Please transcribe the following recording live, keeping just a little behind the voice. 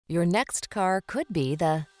Your next car could be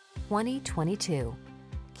the 2022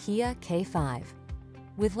 Kia K5.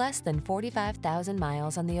 With less than 45,000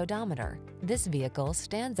 miles on the odometer, this vehicle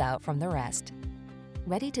stands out from the rest.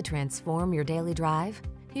 Ready to transform your daily drive?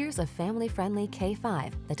 Here's a family-friendly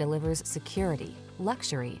K5 that delivers security,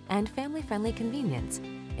 luxury, and family-friendly convenience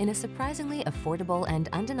in a surprisingly affordable and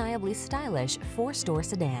undeniably stylish 4-door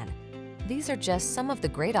sedan. These are just some of the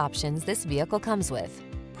great options this vehicle comes with: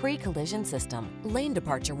 pre-collision system, lane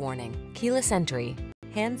departure warning, keyless entry,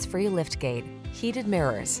 hands-free liftgate, heated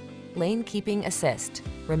mirrors, lane keeping assist,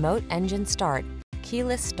 remote engine start,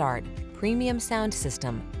 keyless start, premium sound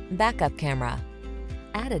system, backup camera.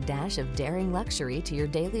 Add a dash of daring luxury to your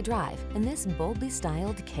daily drive in this boldly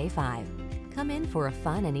styled K5. Come in for a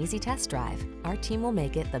fun and easy test drive. Our team will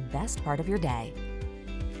make it the best part of your day.